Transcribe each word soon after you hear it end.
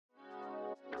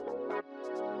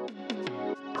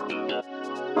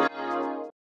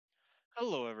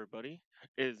everybody?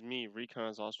 It is me,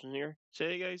 Recon Austin here.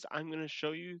 Today, guys, I'm going to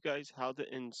show you guys how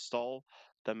to install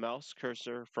the mouse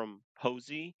cursor from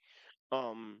Posy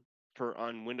for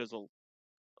on Windows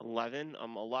 11. A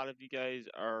lot of you guys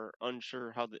are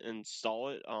unsure how to install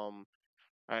it.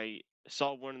 I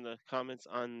saw one of the comments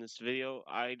on this video.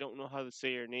 I don't know how to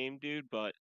say your name, dude,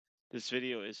 but this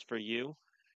video is for you.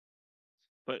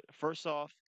 But first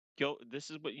off, this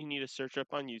is what you need to search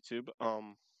up on YouTube.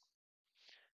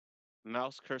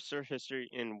 Mouse cursor history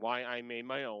and why I made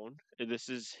my own. This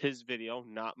is his video,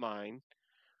 not mine.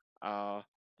 Uh,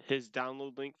 his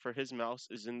download link for his mouse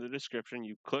is in the description.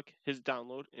 You click his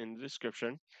download in the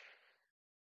description.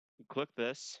 You click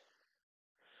this.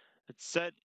 It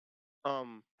said,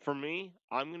 for me,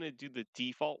 I'm gonna do the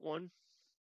default one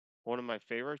of my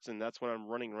favorites, and that's what I'm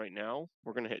running right now.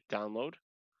 We're gonna hit download,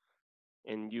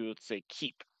 and you would say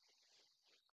keep.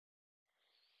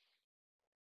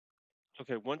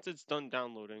 Okay, once it's done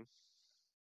downloading,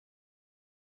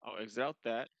 I'll exit out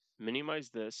that, minimize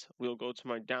this. We'll go to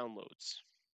my downloads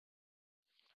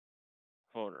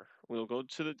folder. We'll go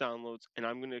to the downloads and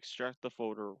I'm going to extract the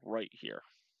folder right here.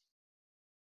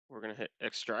 We're going to hit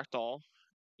extract all.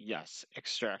 Yes,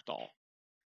 extract all.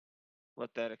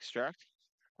 Let that extract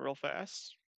real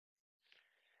fast.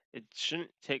 It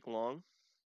shouldn't take long.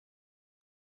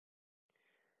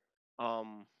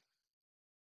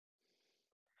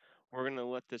 We're going to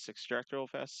let this extract real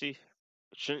fast. See,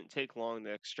 it shouldn't take long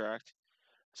to extract.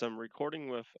 So I'm recording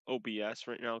with OBS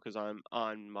right now because I'm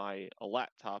on my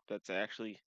laptop that's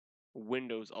actually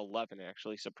Windows 11,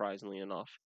 actually, surprisingly enough.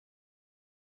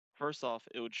 First off,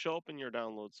 it would show up in your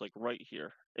downloads like right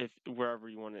here, if wherever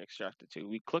you want to extract it to.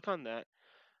 We click on that,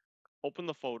 open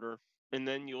the folder, and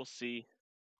then you'll see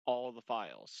all the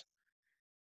files.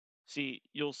 See,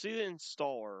 you'll see the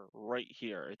installer right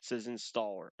here. It says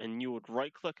installer, and you would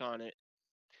right click on it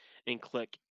and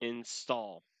click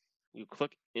install. You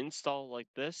click install like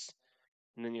this,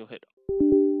 and then you'll hit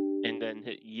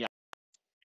yeah.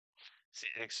 See,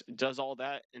 it does all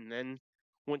that, and then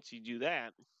once you do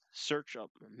that, search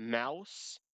up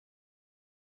mouse.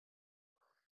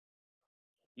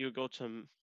 You go to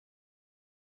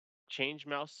change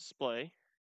mouse display,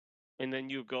 and then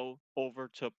you go over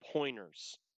to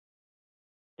pointers,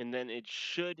 and then it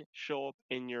should show up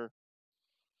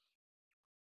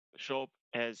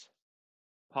as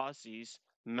Posy's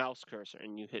mouse cursor,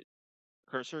 and you hit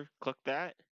cursor, click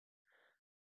that,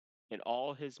 and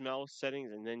all his mouse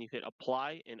settings, and then you hit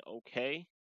apply and OK.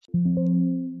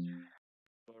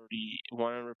 Already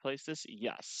want to replace this?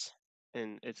 Yes,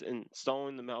 and it's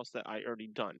installing the mouse that I already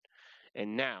done,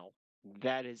 and now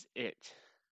that is it.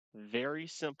 Very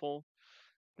simple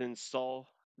to install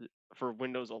for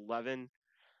Windows 11.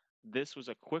 This was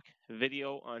a quick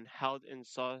video on how to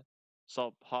install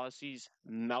Posy's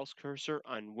mouse cursor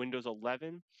on Windows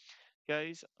 11.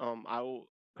 Guys, I will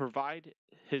provide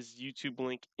his YouTube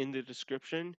link in the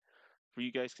description where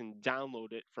you guys can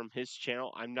download it from his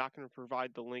channel. I'm not going to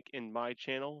provide the link in my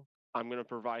channel. I'm going to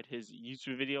provide his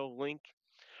YouTube video link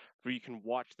where you can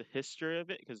watch the history of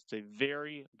it because it's a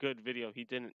very good video. He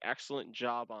did an excellent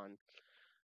job on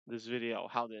this video,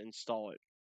 how to install it.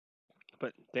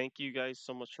 But thank you guys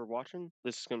so much for watching.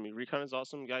 This is going to be Recon is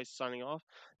Awesome, guys, signing off.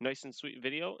 Nice and sweet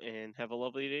video, and have a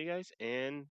lovely day, guys,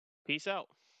 and peace out.